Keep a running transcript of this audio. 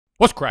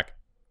What's crack?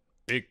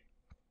 Big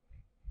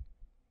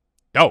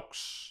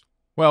dogs.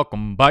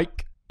 Welcome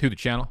back to the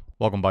channel.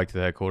 Welcome back to the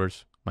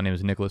headquarters. My name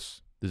is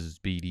Nicholas. This is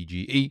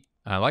BDGE.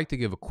 I'd like to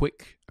give a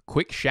quick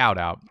shout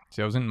out.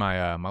 See, I was in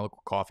my my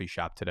local coffee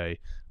shop today.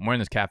 I'm wearing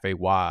this Cafe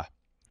Y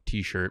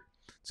t-shirt.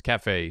 It's a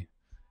cafe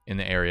in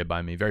the area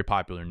by me, very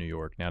popular in New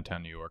York,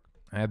 downtown New York.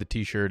 I had the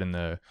t-shirt, and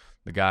the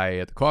guy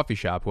at the coffee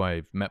shop who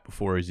I've met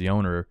before, he's the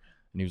owner,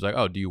 and he was like,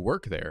 "Oh, do you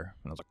work there?"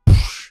 And I was like,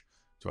 "Psh,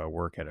 do I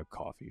work at a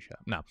coffee shop?"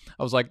 No.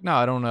 I was like, "No,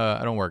 I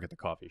don't work at the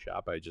coffee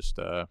shop. I just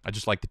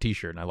like the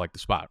t-shirt and I like the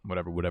spot,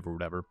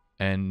 whatever."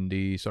 And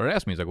he started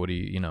asking me, he's like, what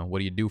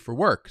do you do for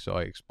work? So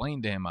I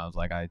explained to him, I was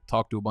like, I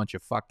talked to a bunch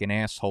of fucking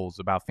assholes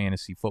about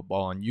fantasy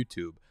football on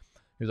YouTube.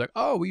 He was like,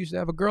 "Oh, we used to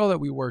have a girl that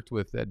we worked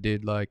with that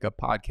did like a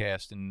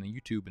podcast and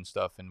YouTube and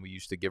stuff, and we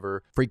used to give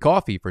her free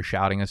coffee for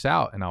shouting us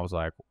out." And I was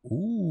like,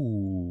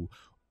 ooh,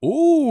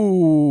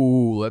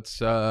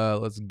 let's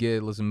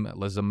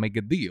make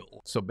a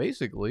deal. So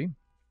basically,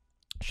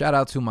 shout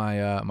out to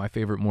my my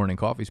favorite morning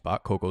coffee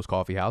spot, Coco's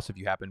Coffee House. If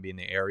you happen to be in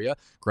the area,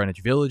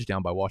 Greenwich Village,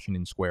 down by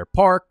Washington Square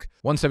Park,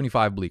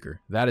 175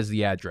 Bleecker. That is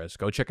the address.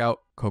 Go check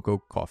out Coco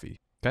Coffee.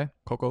 Okay,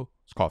 Coco's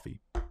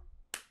Coffee.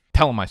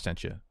 Tell them I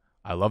sent you.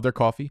 I love their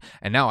coffee,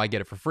 and now I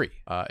get it for free.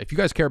 If you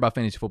guys care about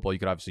fantasy football, you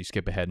could obviously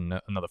skip ahead in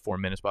another 4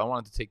 minutes, but I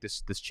wanted to take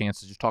this chance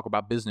to just talk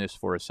about business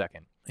for a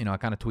second. You know, I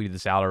kind of tweeted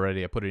this out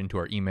already. I put it into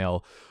our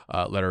email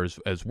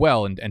letters as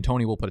well, and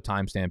Tony will put a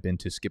timestamp in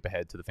to skip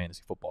ahead to the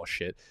fantasy football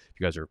shit.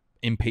 If you guys are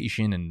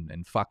impatient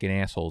and fucking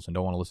assholes and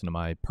don't want to listen to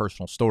my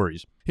personal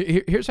stories.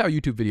 Here's how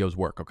YouTube videos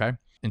work, okay?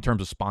 In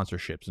terms of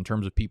sponsorships, in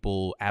terms of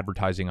people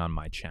advertising on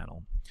my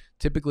channel.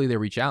 Typically, they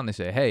reach out and they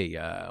say, "Hey,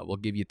 we'll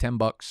give you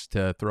 $10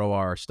 to throw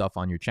our stuff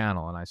on your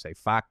channel." And I say,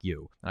 "Fuck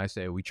you." And I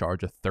say, "We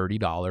charge a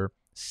 $30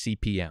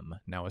 CPM.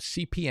 Now, a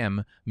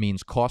CPM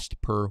means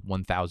cost per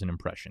 1,000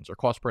 impressions, or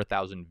cost per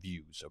 1,000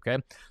 views, okay?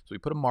 So we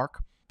put a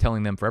mark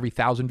telling them for every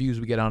 1,000 views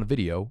we get on a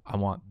video, I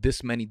want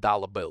this many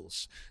dollar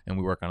bills. And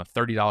we work on a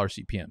 $30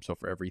 CPM. So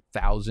for every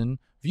 1,000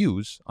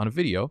 views on a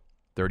video,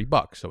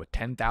 $30. So a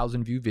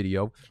 10,000 view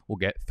video will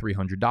get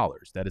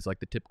 $300. That is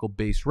like the typical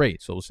base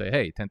rate. So we'll say,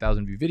 hey,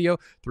 10,000 view video,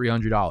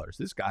 $300.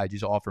 This guy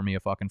just offered me a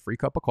fucking free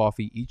cup of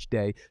coffee each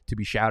day to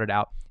be shouted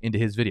out into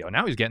his video.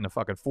 Now he's getting a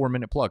fucking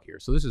 4-minute plug here.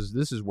 So this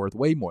is worth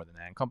way more than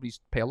that. And companies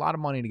pay a lot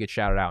of money to get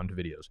shouted out into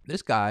videos.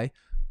 This guy,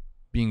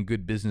 being a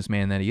good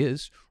businessman that he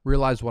is,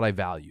 realized what I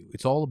value.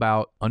 It's all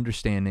about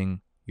understanding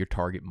your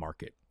target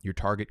market, your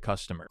target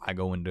customer. I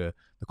go into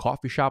the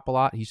coffee shop a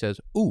lot. He says,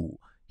 ooh,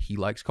 he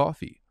likes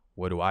coffee.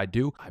 What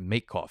do? I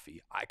make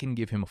coffee. I can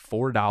give him a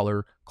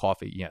 $4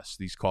 coffee. Yes,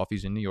 these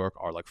coffees in New York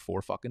are like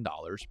 $4 fucking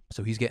dollars.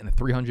 So he's getting a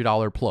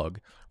 $300 plug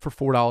for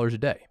 $4 a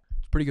day.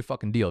 It's a pretty good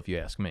fucking deal if you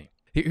ask me.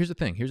 Here's the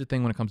thing. Here's the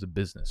thing when it comes to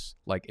business.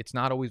 Like, it's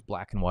not always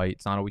black and white.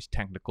 It's not always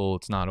technical.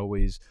 It's not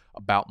always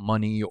about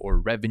money or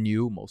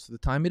revenue. Most of the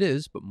time it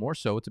is, but more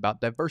so it's about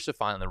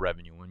diversifying the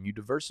revenue. When you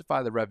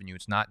diversify the revenue,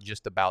 it's not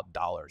just about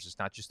dollars. It's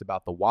not just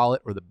about the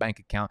wallet or the bank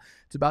account.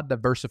 It's about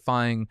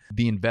diversifying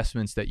the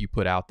investments that you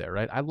put out there,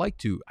 right? I like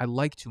to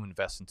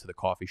invest into the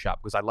coffee shop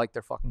because I like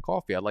their fucking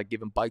coffee. I like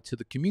giving bite to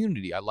the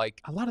community. I like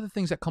a lot of the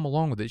things that come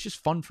along with it. It's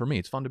just fun for me.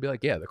 It's fun to be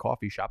like, yeah, the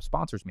coffee shop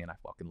sponsors me, and I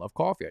fucking love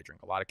coffee. I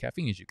drink a lot of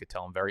caffeine, as you could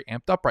tell. I'm very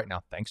amped up right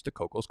now thanks to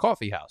Coco's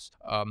Coffee House.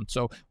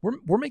 So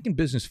we're making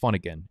business fun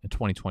again in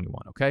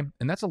 2021, okay?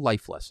 And that's a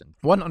life lesson.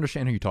 One,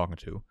 understand who you're talking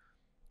to.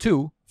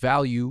 Two,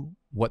 value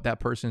what that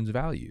person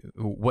values,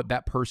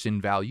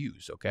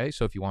 okay?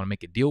 So if you want to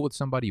make a deal with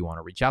somebody, you want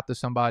to reach out to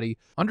somebody,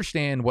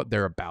 understand what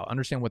they're about,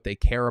 understand what they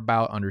care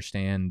about,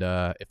 understand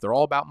if they're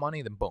all about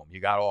money, then boom, you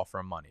got to offer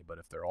them money. But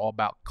if they're all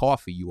about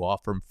coffee, you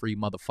offer them free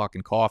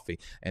motherfucking coffee,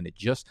 and it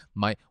just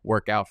might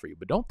work out for you.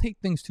 But don't take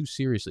things too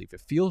seriously. If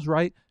it feels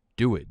right,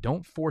 do it.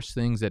 Don't force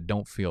things that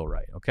don't feel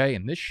right, okay?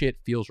 And this shit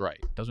feels right.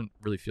 It doesn't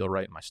really feel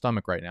right in my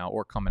stomach right now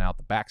or coming out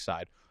the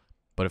backside,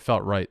 but it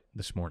felt right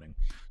this morning.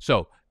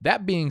 So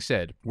that being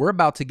said, we're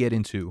about to get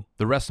into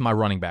the rest of my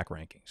running back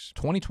rankings.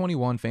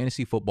 2021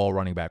 fantasy football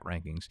running back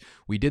rankings.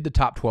 We did the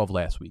top 12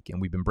 last week,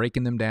 and we've been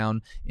breaking them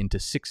down into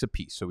 6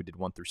 apiece. So we did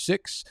 1 through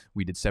 6.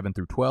 We did 7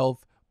 through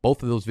 12.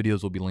 Both of those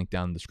videos will be linked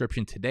down in the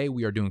description. Today,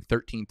 we are doing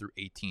 13 through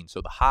 18.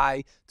 So the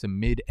high to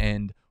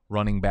mid-end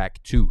running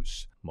back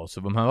twos. Most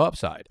of them have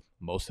upside.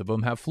 Most of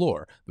them have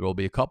floor. There will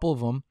be a couple of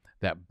them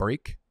that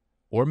break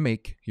or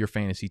make your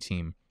fantasy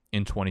team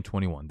in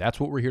 2021. That's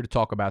what we're here to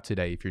talk about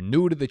today. If you're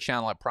new to the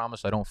channel, I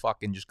promise I don't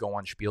fucking just go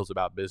on spiels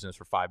about business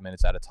for 5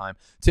 minutes at a time.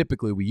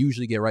 Typically, we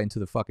usually get right into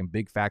the fucking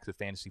big facts of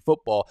fantasy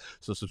football.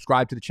 So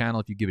subscribe to the channel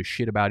if you give a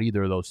shit about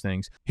either of those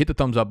things. Hit the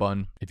thumbs up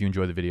button if you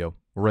enjoy the video.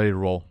 We're ready to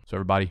roll. So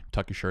everybody,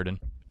 tuck your shirt in.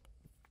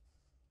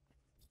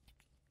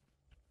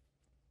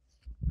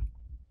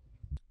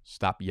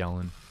 Stop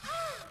yelling.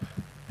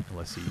 And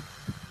let's eat.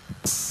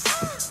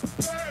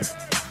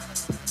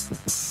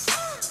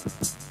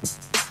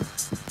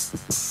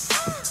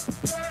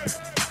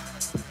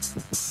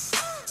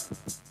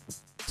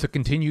 To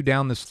continue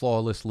down this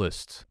flawless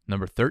list,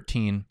 number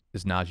 13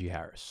 is Najee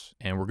Harris.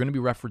 And we're going to be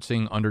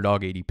referencing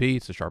underdog ADP.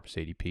 It's the sharpest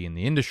ADP in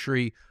the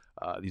industry.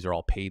 These are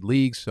all paid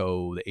leagues,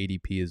 so the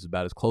ADP is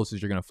about as close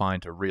as you're going to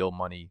find to real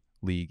money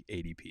league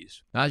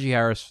ADPs. Najee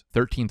Harris,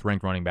 13th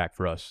ranked running back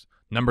for us.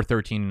 Number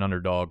 13 in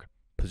underdog.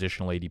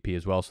 Positional ADP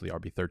as well, so the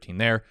RB13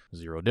 there,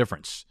 0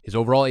 difference. His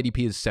overall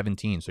ADP is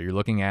 17, so you're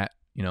looking at,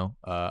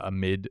 a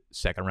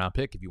mid-second round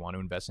pick if you want to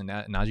invest in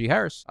that Najee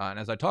Harris. And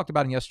as I talked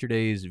about in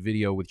yesterday's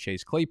video with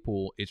Chase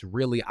Claypool, it's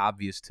really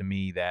obvious to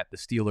me that the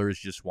Steelers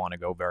just want to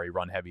go very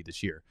run-heavy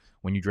this year.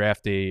 When you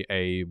draft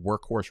a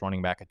workhorse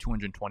running back, a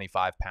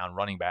 225-pound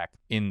running back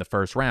in the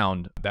first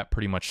round, that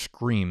pretty much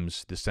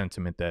screams the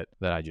sentiment that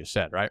I just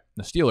said, right?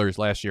 The Steelers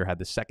last year had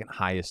the second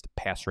highest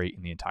pass rate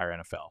in the entire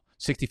NFL.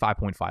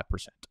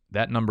 65.5%.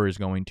 That number is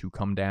going to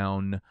come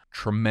down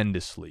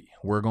tremendously.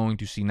 We're going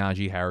to see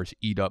Najee Harris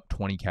eat up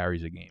 20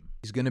 carries a game.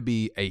 He's going to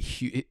be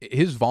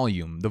his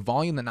volume, the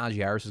volume that Najee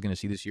Harris is going to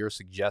see this year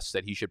suggests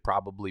that he should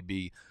probably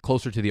be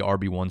closer to the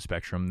RB1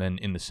 spectrum than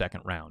in the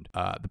second round.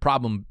 The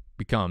problem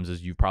becomes,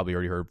 as you've probably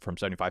already heard from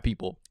 75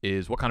 people,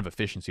 is what kind of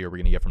efficiency are we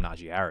going to get from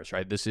Najee Harris,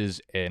 right? This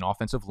is an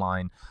offensive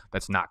line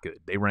that's not good.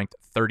 They ranked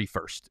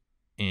 31st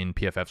in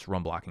PFF's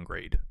run blocking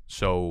grade.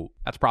 So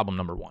that's problem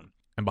number one.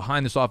 And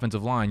behind this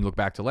offensive line, you look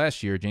back to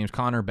last year, James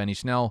Conner, Benny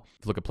Snell,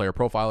 if you look at Player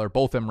Profiler,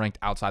 both of them ranked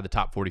outside the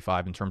top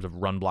 45 in terms of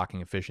run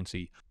blocking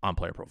efficiency on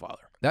Player Profiler.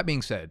 That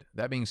being said,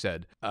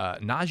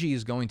 Najee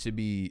is going to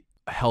be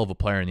a hell of a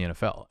player in the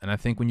NFL. And I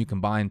think when you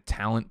combine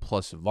talent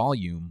plus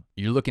volume,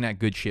 you're looking at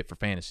good shit for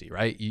fantasy,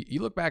 right?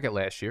 You look back at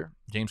last year,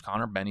 James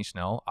Conner, Benny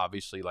Snell,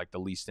 obviously like the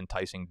least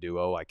enticing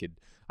duo I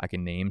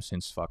can name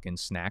since fucking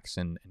snacks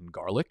and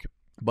garlic.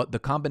 But the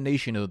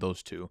combination of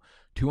those two,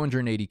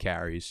 280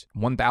 carries,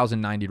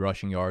 1,090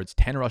 rushing yards,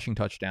 10 rushing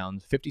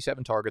touchdowns,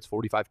 57 targets,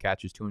 45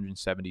 catches,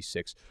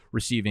 276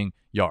 receiving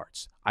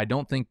yards. I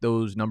don't think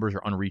those numbers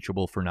are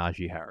unreachable for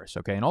Najee Harris,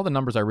 okay? And all the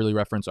numbers I really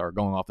reference are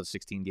going off a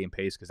 16-game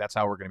pace because that's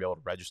how we're going to be able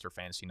to register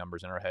fantasy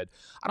numbers in our head.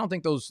 I don't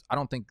think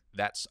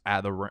that's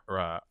out of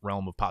the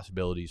realm of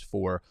possibilities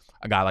for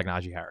a guy like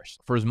Najee Harris.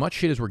 For as much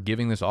shit as we're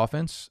giving this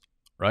offense,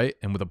 right,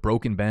 and with a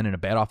broken Ben and a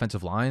bad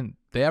offensive line,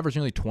 they average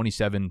nearly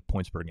 27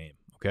 points per game.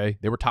 Okay,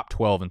 they were top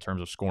 12 in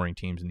terms of scoring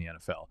teams in the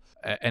NFL.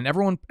 And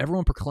everyone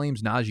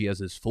proclaims Najee as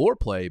his floor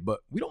play,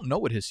 but we don't know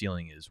what his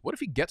ceiling is. What if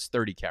he gets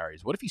 30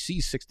 carries? What if he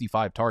sees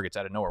 65 targets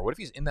out of nowhere? What if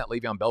he's in that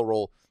Le'Veon Bell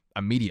role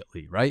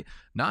immediately, right?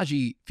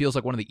 Najee feels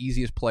like one of the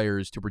easiest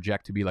players to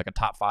project to be like a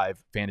top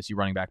 5 fantasy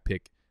running back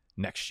pick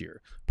next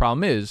year.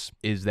 Problem is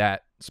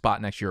that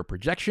spot next year a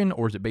projection,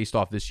 or is it based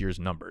off this year's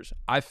numbers?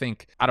 I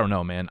don't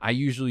know, man. I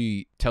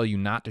usually tell you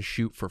not to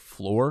shoot for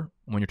floor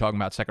when you're talking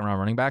about second round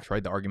running backs,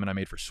 right? The argument I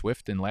made for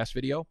Swift in last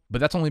video. But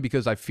that's only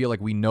because I feel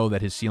like we know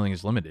that his ceiling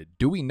is limited.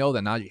 Do we know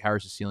that Najee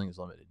Harris' ceiling is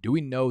limited? Do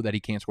we know that he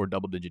can't score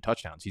double-digit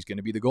touchdowns? He's going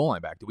to be the goal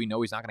line back. Do we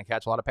know he's not going to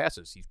catch a lot of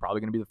passes? He's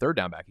probably going to be the third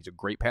down back. He's a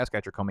great pass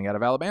catcher coming out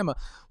of Alabama.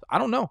 I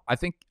don't know. I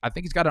think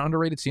he's got an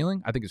underrated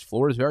ceiling. I think his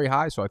floor is very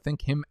high, so I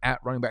think him at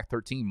running back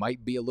 13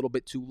 might be a little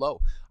bit too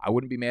low. I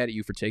wouldn't be mad at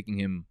you for taking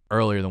him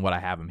earlier than what I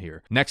have him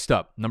here. Next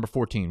up, number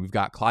 14, we've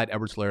got Clyde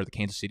Edwards-Helaire of the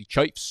Kansas City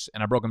Chiefs,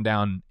 and I broke him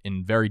down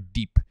in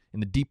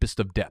the deepest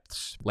of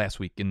depths last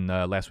week in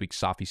last week's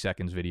Safi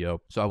Seconds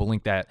video. So I will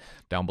link that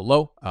down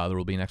below. There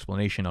will be an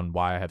explanation on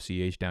why I have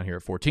CEH down here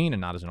at 14 and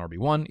not as an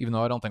RB1, even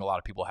though I don't think a lot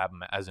of people have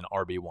him as an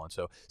RB1.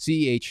 So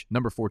CEH,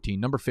 number 14.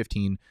 Number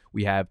 15,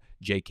 we have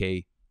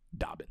J.K.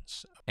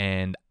 Dobbins.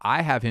 And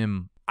I have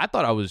him, I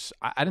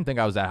didn't think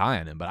I was that high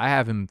on him, but I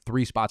have him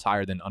 3 spots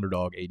higher than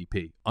Underdog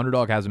ADP.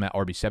 Underdog has him at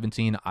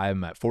RB17. I have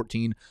him at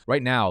 14.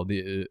 Right now,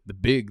 the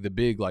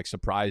big like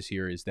surprise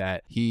here is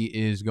that he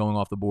is going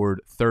off the board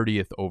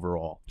 30th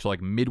overall. So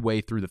like midway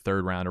through the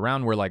third round,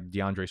 around where like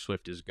DeAndre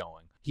Swift is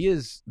going. He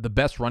is the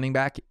best running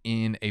back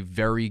in a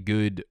very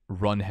good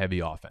run-heavy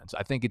offense.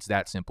 I think it's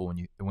that simple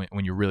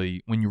when you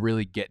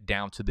really get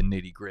down to the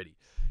nitty-gritty.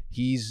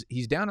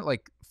 He's down at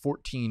like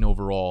 14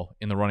 overall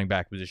in the running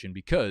back position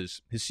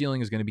because his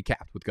ceiling is going to be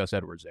capped with Gus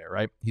Edwards there,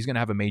 right? He's going to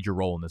have a major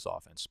role in this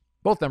offense.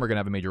 Both of them are going to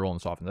have a major role in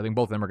this offense. I think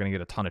both of them are going to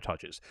get a ton of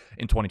touches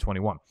in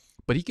 2021.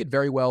 But he could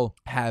very well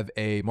have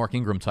a Mark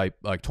Ingram type,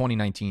 like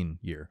 2019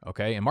 year,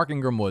 okay? And Mark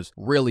Ingram was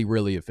really,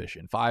 really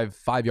efficient.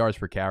 5 yards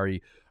per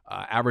carry,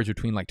 average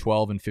between like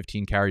 12 and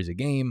 15 carries a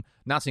game.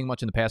 Not seeing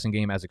much in the passing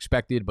game as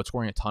expected, but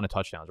scoring a ton of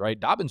touchdowns, right?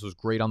 Dobbins was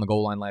great on the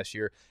goal line last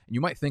year. And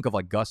you might think of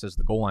like Gus as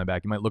the goal line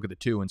back. You might look at the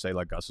two and say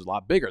like Gus is a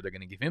lot bigger. They're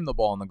going to give him the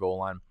ball on the goal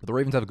line. But the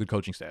Ravens have a good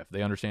coaching staff.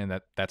 They understand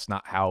that that's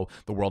not how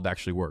the world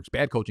actually works.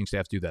 Bad coaching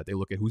staffs do that. They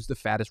look at who's the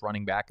fattest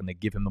running back and they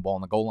give him the ball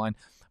on the goal line.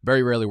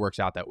 Very rarely works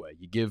out that way.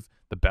 You give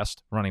the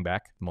best running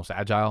back, the most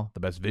agile, the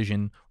best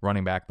vision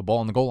running back, the ball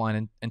on the goal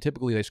line, and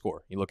typically they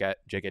score. You look at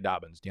J.K.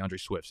 Dobbins, DeAndre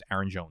Swift,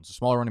 Aaron Jones. The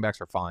smaller running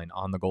backs are fine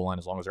on the goal line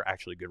as long as they're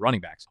actually good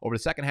running backs. Over the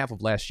second half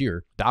of last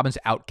year, Dobbins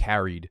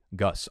outcarried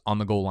Gus on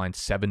the goal line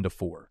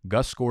 7-4.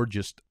 Gus scored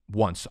just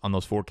once on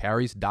those 4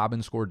 carries.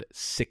 Dobbins scored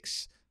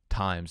 6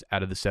 times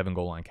out of the 7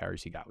 goal line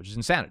carries he got, which is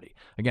insanity.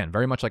 Again,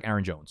 very much like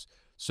Aaron Jones.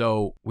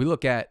 So we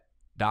look at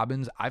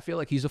Dobbins. I feel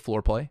like he's a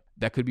floor play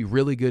that could be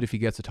really good if he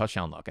gets a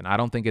touchdown luck. And I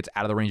don't think it's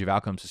out of the range of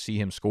outcomes to see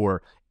him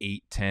score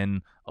 8,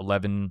 10,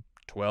 11,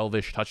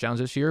 12-ish touchdowns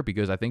this year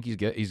because I think he's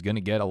going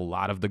to get a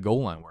lot of the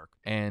goal line work.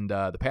 And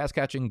the pass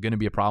catching going to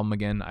be a problem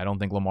again. I don't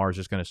think Lamar is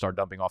just going to start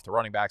dumping off the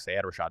running backs. They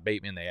had Rashad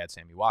Bateman, they had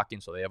Sammy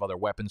Watkins, so they have other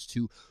weapons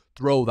to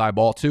throw the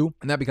ball to,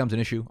 and that becomes an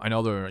issue. I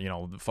know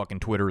the fucking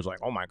Twitter is like,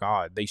 oh my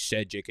God, they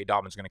said J.K.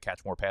 Dobbins is going to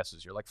catch more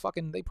passes. You're like,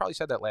 fucking, they probably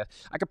said that last.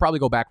 I could probably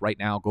go back right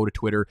now, go to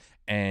Twitter,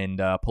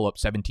 and pull up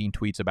 17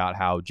 tweets about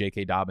how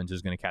J.K. Dobbins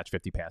is going to catch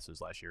 50 passes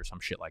last year,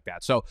 some shit like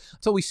that. So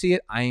until we see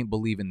it, I ain't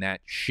believing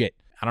that shit.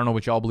 I don't know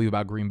what y'all believe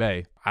about Green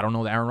Bay. I don't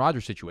know the Aaron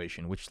Rodgers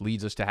situation, which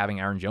leads us to having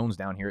Aaron Jones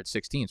down here at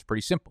 16. It's pretty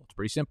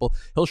simple.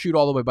 He'll shoot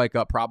all the way back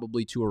up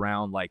probably to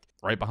around like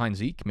right behind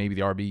Zeke, maybe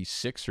the RB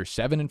 6 or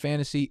 7 in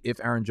fantasy. If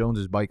Aaron Jones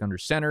is bike under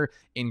center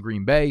in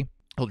Green Bay,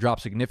 he'll drop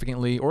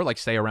significantly, or like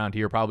stay around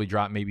here, probably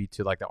drop maybe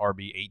to like the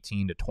RB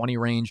 18 to 20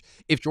 range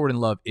if Jordan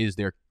Love is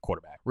their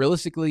quarterback.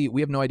 Realistically, we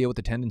have no idea what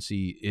the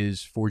tendency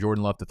is for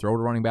Jordan Love to throw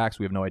to running backs.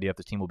 We have no idea if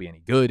this team will be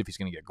any good, if he's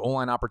going to get goal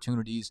line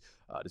opportunities.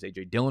 Does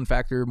A.J. Dillon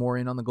factor more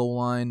in on the goal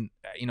line?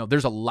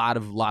 There's a lot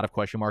of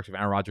question marks if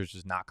Aaron Rodgers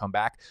does not come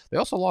back. They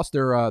also lost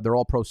their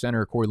all-pro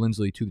center, Corey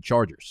Linsley, to the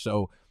Chargers.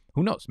 So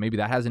who knows? Maybe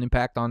that has an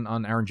impact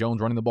on Aaron Jones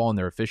running the ball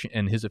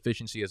and his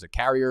efficiency as a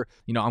carrier.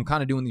 I'm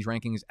kind of doing these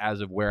rankings as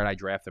of where I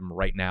draft them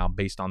right now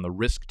based on the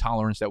risk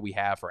tolerance that we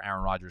have for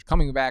Aaron Rodgers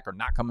coming back or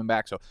not coming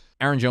back. So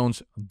Aaron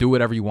Jones, do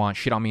whatever you want.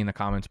 Shit on me in the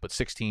comments, but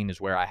 16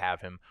 is where I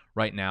have him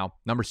right now.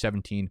 Number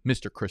 17,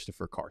 Mr.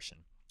 Christopher Carson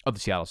of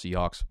the Seattle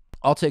Seahawks.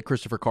 I'll take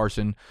Christopher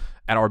Carson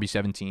at RB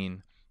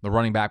 17. The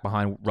running back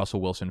behind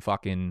Russell Wilson,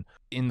 fucking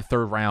in the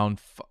third round,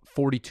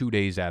 42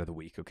 days out of the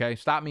week, okay?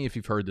 Stop me if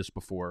you've heard this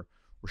before.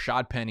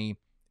 Rashad Penny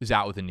is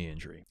out with a knee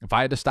injury. If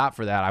I had to stop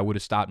for that, I would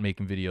have stopped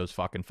making videos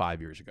fucking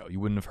 5 years ago. You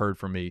wouldn't have heard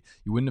from me.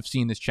 You wouldn't have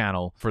seen this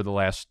channel for the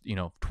last,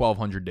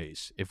 1,200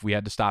 days if we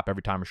had to stop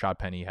every time Rashad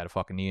Penny had a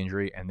fucking knee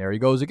injury. And there he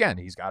goes again.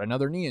 He's got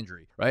another knee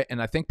injury, right?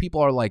 And I think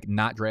people are like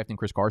not drafting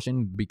Chris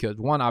Carson because,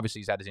 one, obviously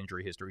he's had his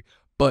injury history,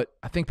 but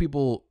I think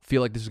people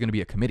feel like this is going to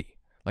be a committee.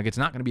 Like, it's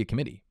not going to be a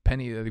committee.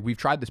 Penny, we've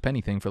tried this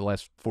Penny thing for the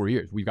last 4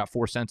 years. We've got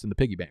 4 cents in the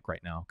piggy bank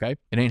right now, okay?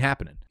 It ain't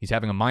happening. He's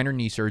having a minor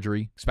knee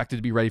surgery, expected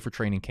to be ready for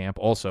training camp.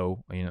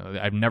 Also,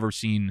 I've never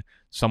seen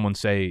someone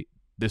say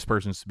this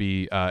person's to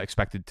be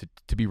expected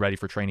to be ready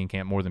for training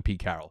camp more than Pete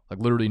Carroll. Like,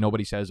 literally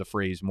nobody says a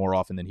phrase more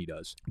often than he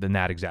does, than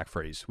that exact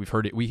phrase. We've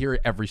heard it. We hear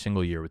it every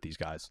single year with these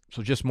guys.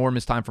 So just more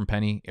missed time from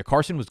Penny.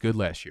 Carson was good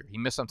last year. He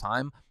missed some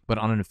time, but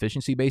on an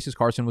efficiency basis,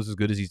 Carson was as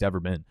good as he's ever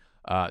been.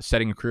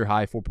 Setting a career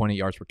high 4.8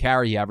 yards per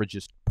carry. He averaged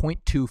just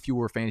 0.2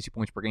 fewer fantasy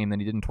points per game than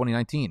he did in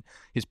 2019.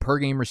 His per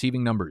game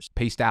receiving numbers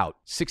paced out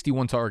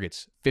 61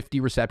 targets, 50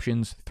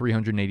 receptions,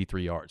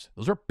 383 yards.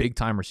 Those are big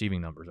time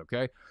receiving numbers.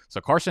 Okay, so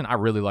Carson, I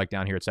really like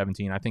down here at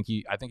 17. I think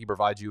he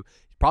provides you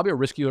probably a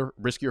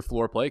riskier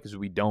floor play because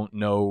we don't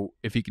know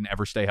if he can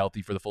ever stay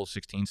healthy for the full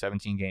 16,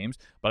 17 games.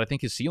 But I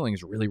think his ceiling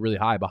is really, really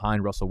high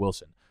behind Russell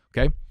Wilson.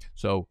 Okay,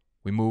 so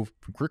we move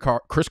from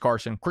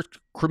Christopher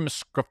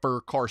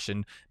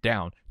Carson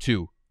down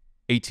to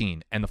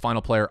 18. And the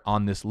final player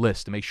on this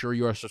list, to make sure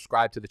you are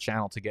subscribed to the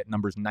channel to get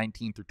numbers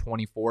 19 through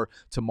 24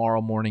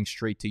 tomorrow morning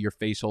straight to your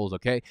face holes,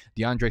 okay?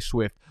 DeAndre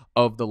Swift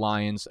of the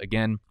Lions.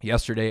 Again,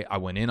 yesterday I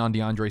went in on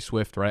DeAndre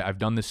Swift, right? I've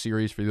done this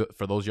series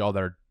for those of y'all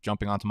that are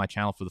jumping onto my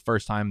channel for the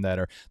first time that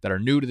are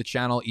new to the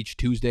channel. Each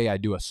Tuesday I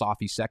do a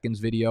Softy Seconds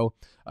video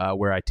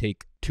where I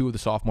take two of the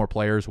sophomore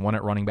players, one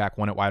at running back,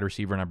 one at wide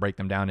receiver, and I break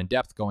them down in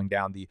depth, going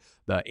down the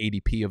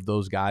ADP of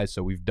those guys.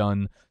 So we've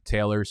done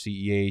Taylor,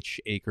 CEH,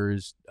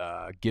 Akers,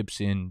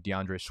 Gibson,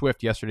 DeAndre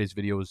Swift. Yesterday's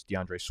video was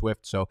DeAndre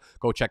Swift, so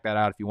go check that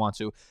out if you want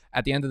to.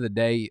 At the end of the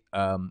day,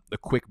 the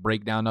quick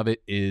breakdown of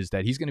it is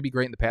that he's going to be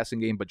great in the passing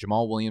game, but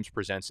Jamal Williams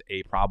presents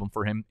a problem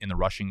for him in the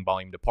rushing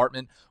volume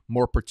department,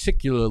 more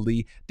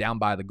particularly down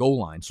by the goal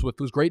line.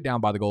 Swift was great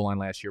down by the goal line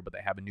last year, but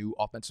they have a new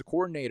offensive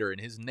coordinator, and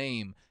his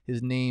name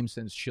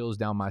sends chills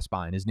down my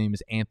spine. His name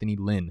is Anthony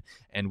Lynn,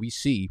 and we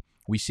see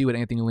what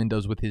Anthony Lynn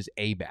does with his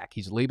A-back.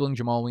 He's labeling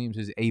Jamal Williams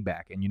his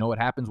A-back, and you know what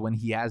happens when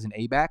he has an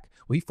A-back?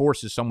 Well, he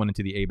forces someone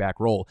into the A-back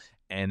role,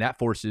 and that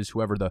forces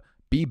whoever the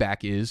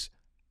B-back is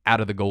out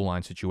of the goal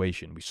line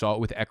situation. We saw it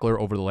with Eckler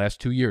over the last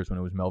 2 years when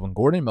it was Melvin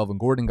Gordon. Melvin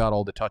Gordon got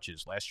all the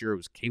touches. Last year it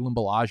was Kalen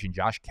Ballage and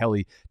Josh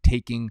Kelly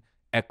taking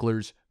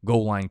Eckler's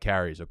goal line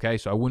carries, okay?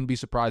 So I wouldn't be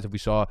surprised if we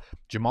saw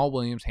Jamal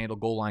Williams handle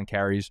goal line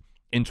carries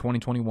in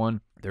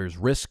 2021. There's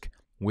risk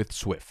with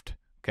Swift,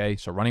 okay?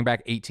 So running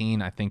back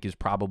 18, I think, is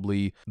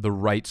probably the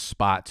right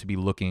spot to be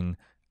looking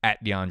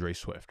at DeAndre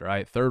Swift, all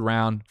right? Third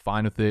round,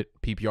 fine with it.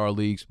 PPR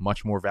leagues,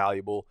 much more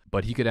valuable,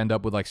 but he could end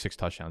up with like 6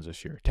 touchdowns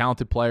this year.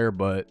 Talented player,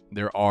 but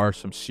there are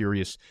some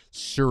serious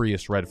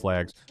red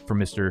flags for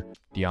Mr.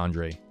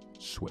 DeAndre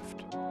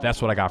Swift.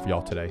 That's what I got for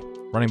y'all today.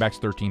 Running backs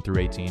 13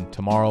 through 18.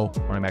 Tomorrow,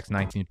 running backs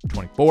 19 through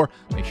 24.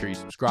 Make sure you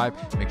subscribe.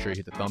 Make sure you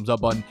hit the thumbs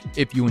up button.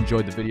 If you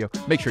enjoyed the video,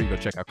 make sure you go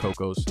check out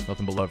Coco's.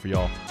 Nothing but love for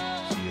y'all.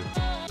 See you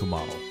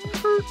tomorrow.